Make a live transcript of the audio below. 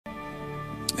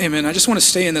Amen. I just want to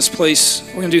stay in this place.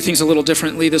 We're going to do things a little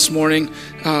differently this morning.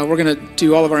 We're going to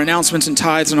do all of our announcements and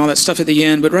tithes and all that stuff at the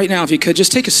end. But right now, if you could,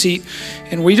 just take a seat.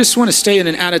 And we just want to stay in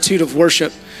an attitude of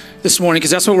worship this morning, because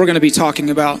that's what we're going to be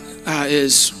talking about,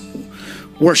 is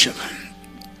worship.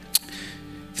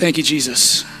 Thank you,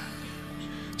 Jesus.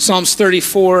 Psalms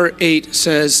 34:8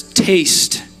 says,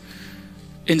 "Taste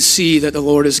and see that the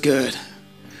Lord is good."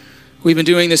 We've been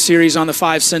doing this series on the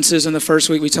five senses, and the first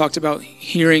week we talked about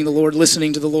hearing the Lord,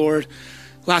 listening to the Lord.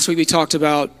 Last week we talked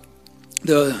about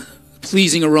the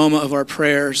pleasing aroma of our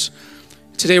prayers.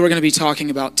 Today we're going to be talking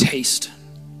about taste.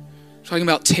 Talking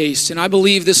about taste. And I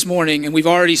believe this morning, and we've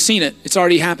already seen it, it's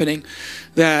already happening,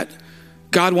 that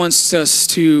God wants us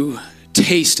to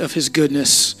taste of his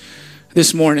goodness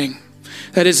this morning.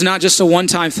 That it's not just a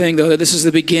one-time thing, though, that this is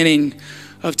the beginning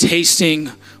of tasting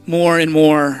more and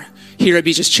more here at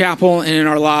Beaches Chapel and in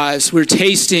our lives. We're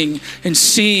tasting and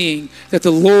seeing that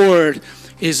the Lord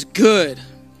is good.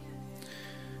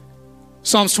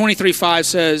 Psalms 23:5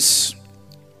 says,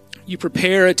 "You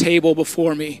prepare a table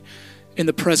before me in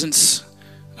the presence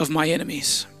of my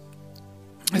enemies."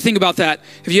 I think about that.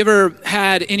 Have you ever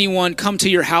had anyone come to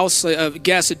your house, a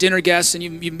guest, a dinner guest, and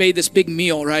you made this big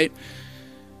meal, right?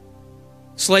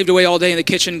 Slaved away all day in the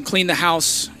kitchen, cleaned the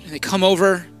house, and they come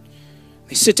over.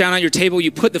 They sit down at your table, you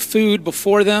put the food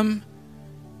before them,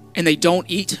 and they don't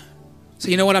eat. So,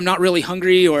 you know what, I'm not really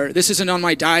hungry, or this isn't on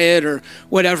my diet, or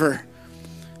whatever.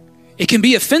 It can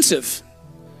be offensive.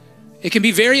 It can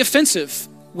be very offensive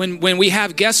when we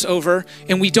have guests over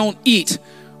and we don't eat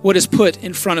what is put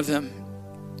in front of them.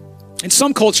 In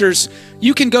some cultures,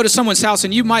 you can go to someone's house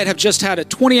and you might have just had a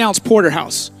 20-ounce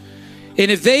porterhouse.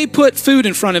 And if they put food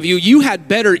in front of you, you had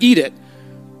better eat it.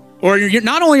 Or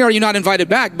not only are you not invited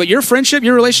back, but your friendship,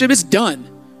 your relationship is done.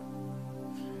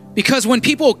 Because when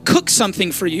people cook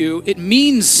something for you, it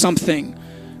means something.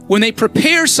 When they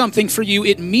prepare something for you,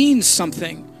 it means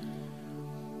something.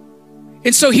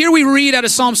 And so here we read out of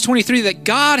Psalms 23 that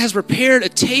God has prepared a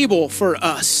table for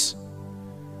us.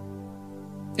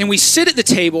 And we sit at the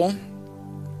table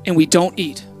and we don't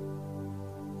eat.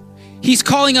 He's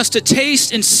calling us to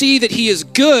taste and see that he is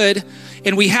good,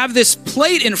 and we have this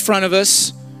plate in front of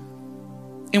us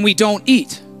and we don't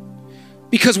eat.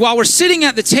 Because while we're sitting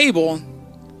at the table,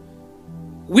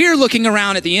 we're looking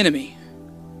around at the enemy.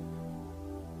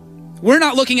 We're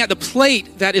not looking at the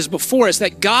plate that is before us,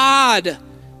 that God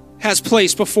has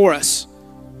placed before us.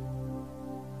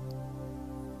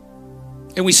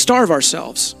 And we starve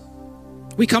ourselves.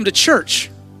 We come to church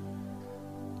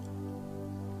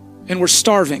and we're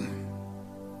starving.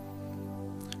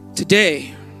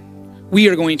 Today, we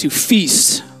are going to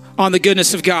feast on the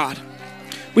goodness of God.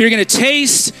 We are going to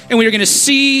taste and we are going to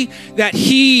see that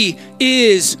he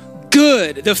is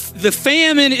good. The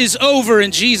famine is over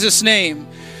in Jesus' name.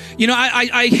 You know,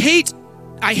 I hate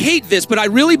this, but I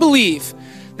really believe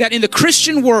that in the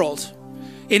Christian world,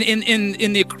 in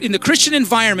the Christian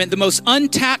environment, the most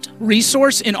untapped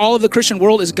resource in all of the Christian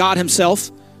world is God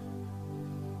himself.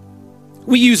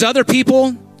 We use other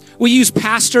people. We use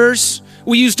pastors.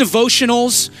 We use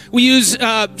devotionals. We use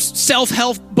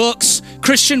self-help books,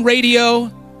 Christian radio.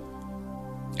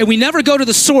 And we never go to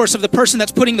the source of the person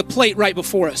that's putting the plate right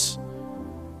before us.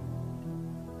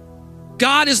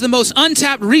 God is the most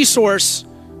untapped resource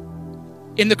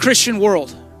in the Christian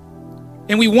world.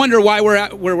 And we wonder why we're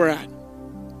at where we're at.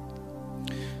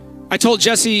 I told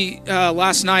Jesse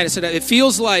last night, I said, it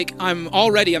feels like I'm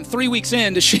 3 weeks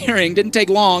into sharing. Didn't take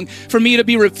long for me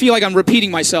to feel like I'm repeating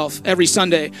myself every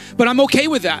Sunday. But I'm okay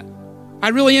with that. I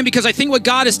really am, because I think what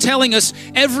God is telling us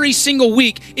every single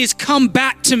week is come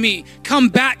back to me, come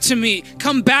back to me,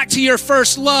 come back to your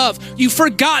first love. You've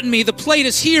forgotten me, the plate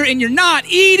is here and you're not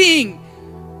eating.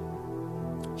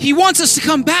 He wants us to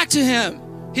come back to him,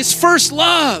 his first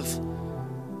love.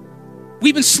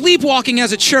 We've been sleepwalking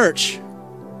as a church.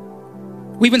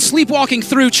 We've been sleepwalking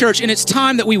through church, and it's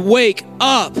time that we wake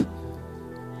up.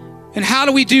 And how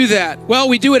do we do that? Well,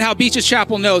 we do it how Beaches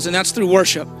Chapel knows, and that's through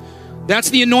worship.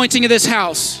 That's the anointing of this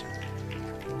house.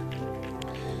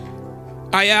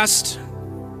 I asked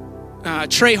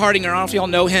Trey Hardinger, I don't know if y'all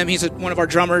know him. He's one of our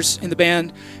drummers in the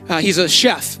band. He's a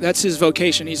chef. That's his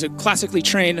vocation. He's a classically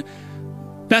trained,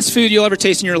 best food you'll ever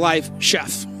taste in your life,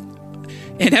 chef.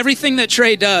 And everything that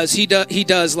Trey does, he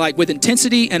does like with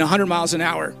intensity and 100 miles an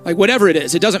hour. Like whatever it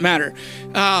is, it doesn't matter.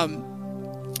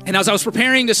 And as I was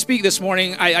preparing to speak this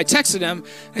morning, I texted him.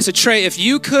 I said, Trey, if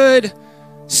you could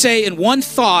say in one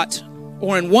thought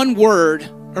or in one word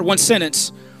or one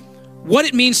sentence what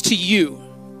it means to you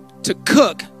to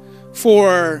cook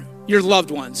for your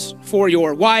loved ones, for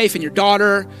your wife and your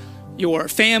daughter, your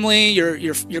family,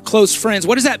 your close friends.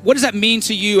 What does that mean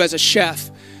to you as a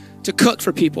chef? to cook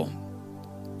for people.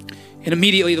 And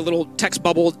immediately the little text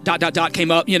bubble ...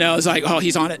 came up, it's like, oh,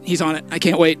 he's on it. I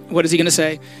can't wait. What is he going to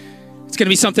say? It's going to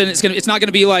be something, it's not going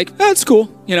to be like, that's cool.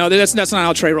 That's not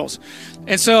how Trey rolls.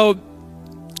 And so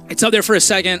it's up there for a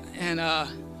second, and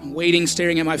I'm waiting,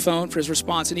 staring at my phone for his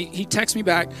response. And he texts me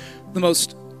back the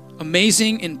most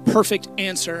amazing and perfect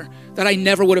answer that I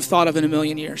never would have thought of in a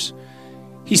million years.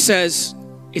 He says,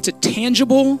 it's a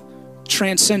tangible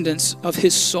transcendence of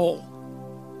his soul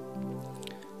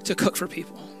to cook for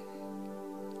people.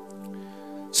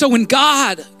 So when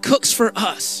God cooks for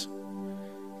us,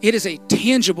 it is a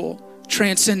tangible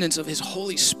transcendence of his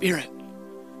Holy Spirit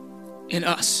in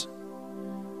us.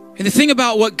 And the thing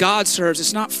about what God serves,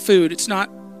 it's not food, it's not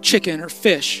chicken or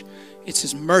fish, it's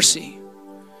his mercy,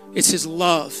 it's his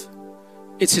love,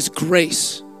 it's his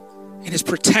grace, and his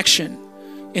protection,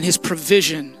 and his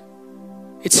provision.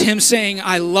 It's him saying,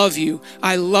 I love you,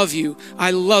 I love you,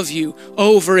 I love you,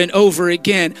 over and over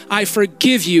again. I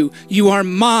forgive you, you are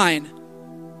mine.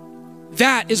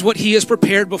 That is what he has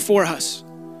prepared before us.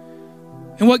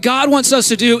 And what God wants us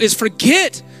to do is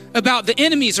forget about the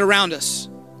enemies around us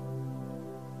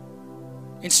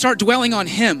and start dwelling on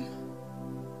him.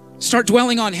 Start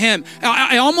dwelling on him.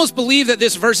 I almost believe that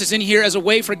this verse is in here as a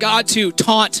way for God to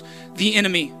taunt the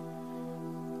enemy.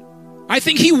 I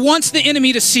think he wants the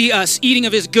enemy to see us eating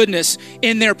of his goodness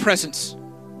in their presence.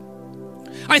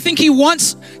 I think he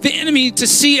wants the enemy to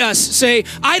see us say,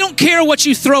 I don't care what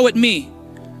you throw at me.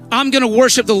 I'm going to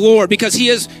worship the Lord because he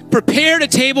has prepared a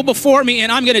table before me,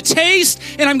 and I'm going to taste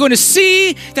and I'm going to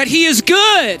see that he is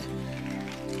good.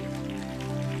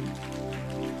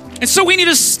 And so we need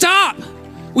to stop.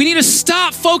 We need to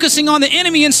stop focusing on the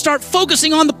enemy and start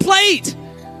focusing on the plate.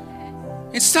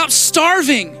 And stop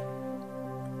starving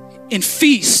and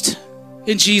feast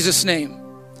in Jesus' name.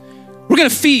 We're going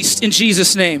to feast in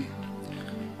Jesus' name.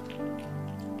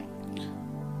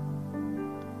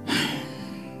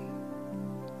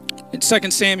 In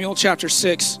 2 Samuel chapter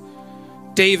 6,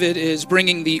 David is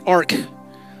bringing the ark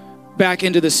back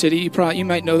into the city. You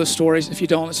might know the stories. If you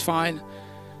don't, it's fine.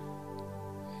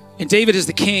 And David is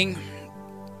the king,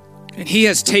 and he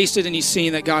has tasted and he's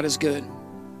seen that God is good.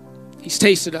 He's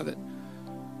tasted of it.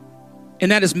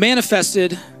 And that is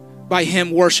manifested by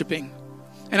him worshiping.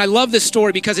 And I love this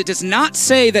story because it does not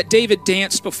say that David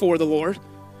danced before the Lord.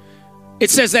 It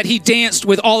says that he danced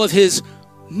with all of his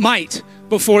might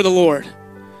before the Lord.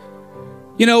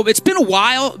 It's been a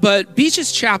while, but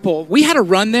Beaches Chapel, we had a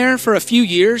run there for a few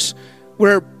years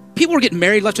where people were getting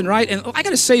married left and right. And I got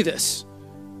to say this,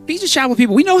 Beaches Chapel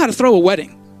people, we know how to throw a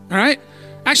wedding, all right?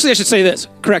 Actually, I should say this,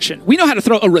 correction. We know how to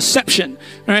throw a reception,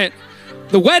 all right?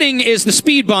 The wedding is the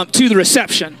speed bump to the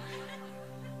reception.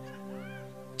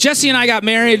 Jesse and I got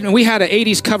married, and we had an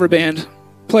 80s cover band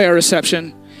play our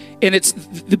reception. And it's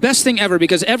the best thing ever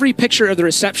because every picture of the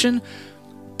reception,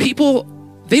 people,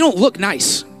 they don't look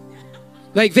nice.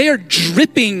 Like they are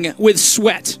dripping with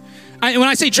sweat. When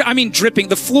I say I mean dripping.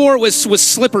 The floor was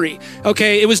slippery,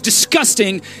 okay? It was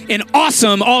disgusting and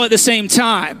awesome all at the same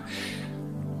time.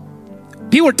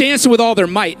 People were dancing with all their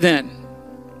might then.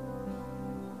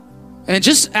 And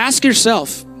just ask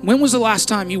yourself, when was the last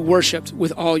time you worshiped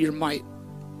with all your might?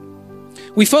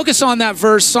 We focus on that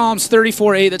verse, Psalms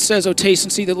 34:8, that says, oh, taste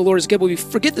and see that the Lord is good, but we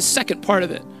forget the second part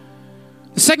of it.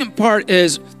 The second part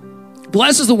is,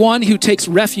 blessed is the one who takes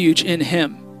refuge in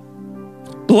him.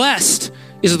 Blessed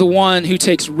is the one who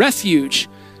takes refuge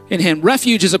in him.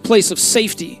 Refuge is a place of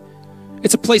safety.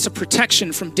 It's a place of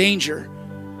protection from danger.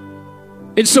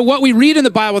 And so what we read in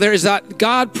the Bible there is that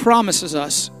God promises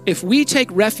us, if we take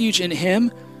refuge in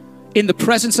him, in the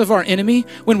presence of our enemy,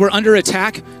 when we're under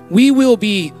attack, we will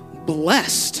be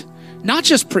blessed. Not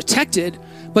just protected,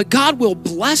 but God will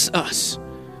bless us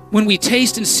when we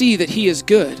taste and see that he is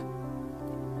good.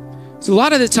 So a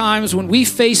lot of the times when we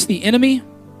face the enemy,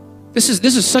 this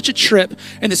is such a trip,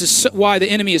 and this is why the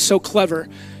enemy is so clever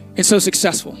and so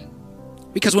successful.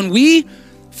 Because when we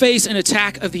face an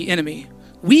attack of the enemy,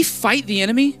 we fight the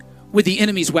enemy with the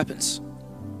enemy's weapons.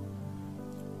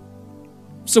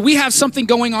 So we have something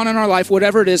going on in our life,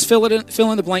 whatever it is, fill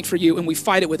in the blank for you, and we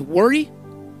fight it with worry,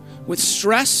 with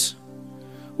stress,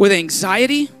 with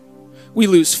anxiety. We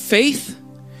lose faith.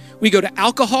 We go to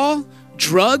alcohol,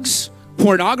 drugs,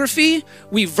 pornography.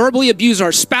 We verbally abuse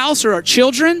our spouse or our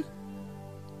children.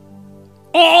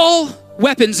 All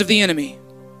weapons of the enemy.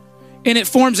 And it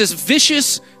forms this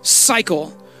vicious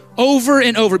cycle over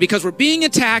and over because we're being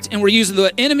attacked and we're using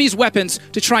the enemy's weapons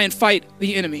to try and fight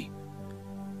the enemy.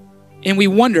 And we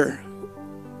wonder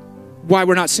why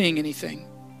we're not seeing anything.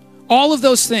 All of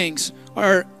those things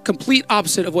are complete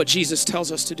opposite of what Jesus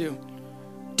tells us to do.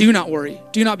 Do not worry.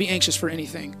 Do not be anxious for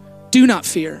anything. Do not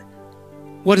fear.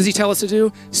 What does he tell us to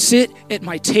do? Sit at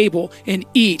my table and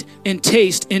eat and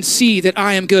taste and see that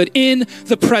I am good in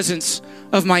the presence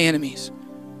of my enemies.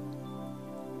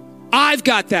 I've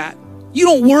got that. You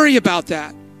don't worry about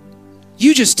that.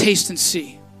 You just taste and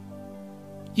see.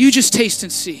 You just taste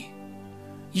and see.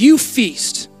 You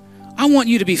feast. I want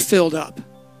you to be filled up.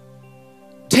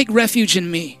 Take refuge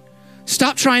in me.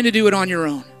 Stop trying to do it on your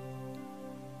own.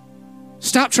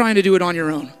 Stop trying to do it on your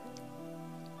own.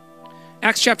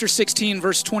 Acts chapter 16,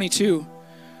 verse 22.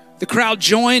 The crowd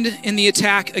joined in the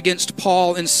attack against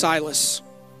Paul and Silas,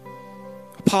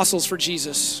 apostles for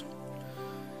Jesus.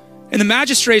 And the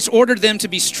magistrates ordered them to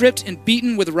be stripped and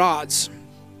beaten with rods.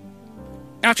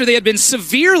 After they had been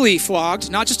severely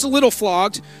flogged, not just a little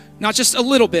flogged, not just a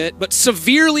little bit, but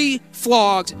severely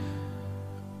flogged,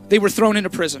 they were thrown into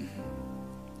prison.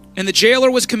 And the jailer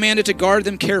was commanded to guard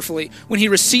them carefully. When he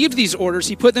received these orders,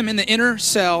 he put them in the inner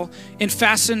cell and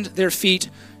fastened their feet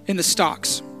in the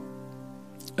stocks.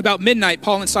 About midnight,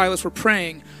 Paul and Silas were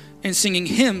praying and singing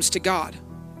hymns to God.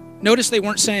 Notice they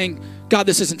weren't saying, God,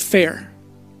 this isn't fair.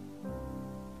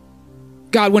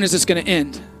 God, when is this going to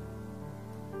end?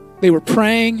 They were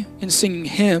praying and singing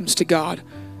hymns to God.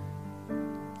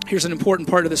 Here's an important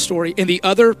part of the story. And the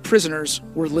other prisoners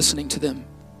were listening to them.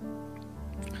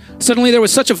 Suddenly there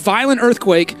was such a violent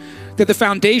earthquake that the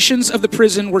foundations of the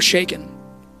prison were shaken.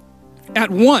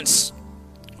 At once,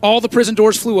 all the prison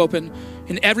doors flew open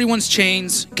and everyone's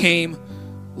chains came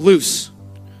loose.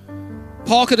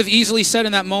 Paul could have easily said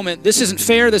in that moment, this isn't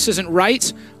fair, this isn't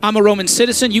right. I'm a Roman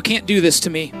citizen, you can't do this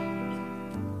to me.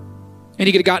 And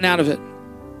he could have gotten out of it.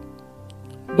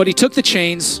 But he took the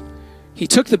chains, he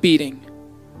took the beating,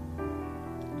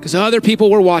 because other people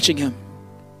were watching him.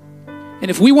 And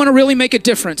if we want to really make a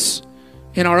difference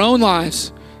in our own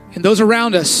lives and those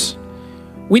around us,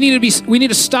 we need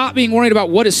to stop being worried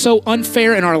about what is so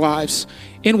unfair in our lives.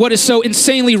 And what is so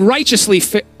insanely righteously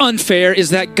unfair is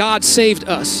that God saved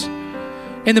us.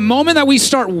 And the moment that we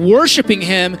start worshiping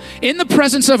him in the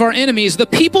presence of our enemies, the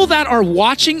people that are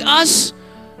watching us,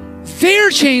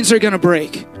 their chains are going to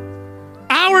break.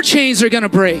 Our chains are going to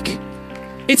break.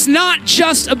 It's not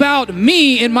just about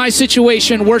me in my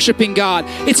situation worshiping God.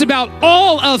 It's about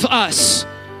all of us.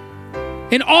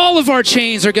 And all of our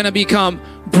chains are going to become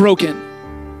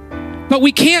broken. But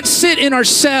we can't sit in our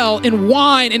cell and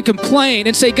whine and complain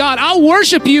and say, God, I'll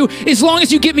worship you as long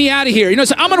as you get me out of here. You know,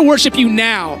 so I'm going to worship you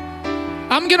now.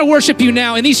 I'm going to worship you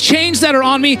now. And these chains that are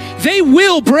on me, they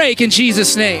will break in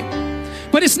Jesus' name.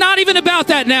 But it's not even about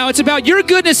that now. It's about your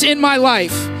goodness in my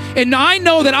life. And I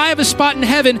know that I have a spot in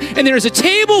heaven and there is a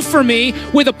table for me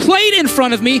with a plate in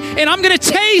front of me, and I'm going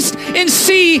to taste and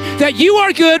see that you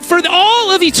are good for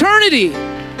all of eternity.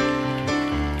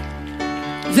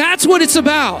 That's what it's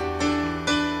about.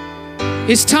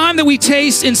 It's time that we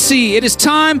taste and see. It is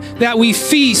time that we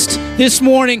feast this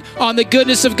morning on the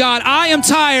goodness of God. I am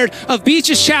tired of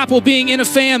Beaches Chapel being in a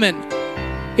famine.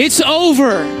 It's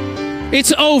over.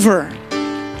 It's over.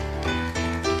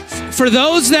 For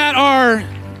those that are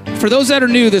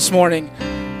new this morning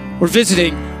or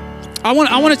visiting, I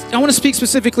want to speak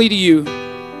specifically to you.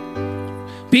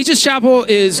 Beaches Chapel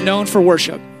is known for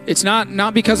worship. It's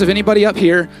not because of anybody up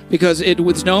here, because it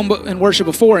was known in worship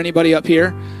before anybody up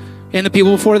here and the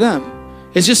people before them.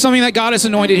 It's just something that God has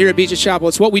anointed here at Beaches Chapel.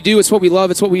 It's what we do, it's what we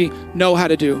love, it's what we know how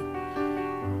to do.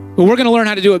 But we're going to learn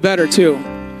how to do it better too.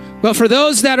 But for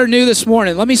those that are new this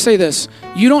morning, let me say this.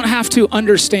 You don't have to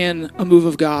understand a move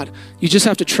of God. You just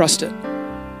have to trust it.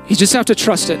 You just have to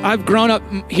trust it. I've grown up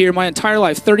here my entire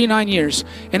life, 39 years,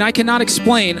 and I cannot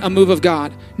explain a move of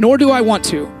God, nor do I want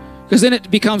to, because then it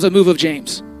becomes a move of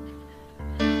James.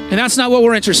 And that's not what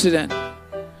we're interested in.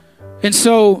 And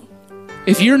so,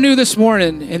 if you're new this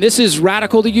morning and this is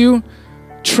radical to you,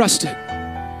 trust it.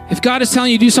 If God is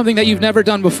telling you to do something that you've never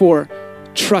done before,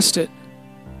 trust it.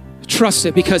 Trust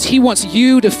it, because he wants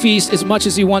you to feast as much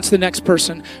as he wants the next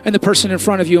person and the person in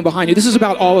front of you and behind you. This is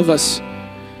about all of us.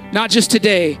 Not just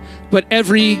today, but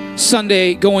every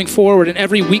Sunday going forward and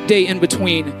every weekday in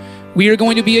between. We are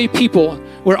going to be a people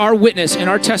where our witness and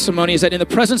our testimony is that in the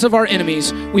presence of our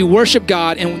enemies, we worship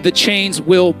God and the chains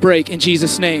will break in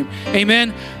Jesus' name.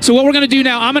 Amen. So what we're going to do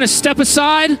now, I'm going to step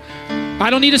aside. I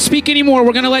don't need to speak anymore.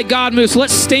 We're going to let God move. So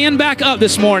let's stand back up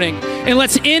this morning and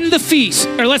let's end the feast,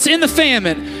 or let's end the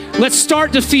famine. Let's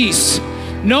start the feast.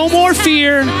 No more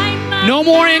fear. No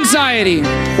more anxiety.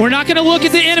 We're not going to look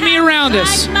at the enemy around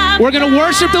us. We're going to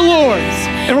worship the Lord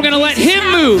and we're going to let him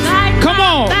move. Come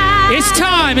on. It's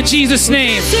time in Jesus'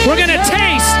 name. We're going to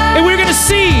taste and we're going to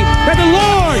see that the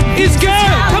Lord is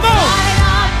good. Come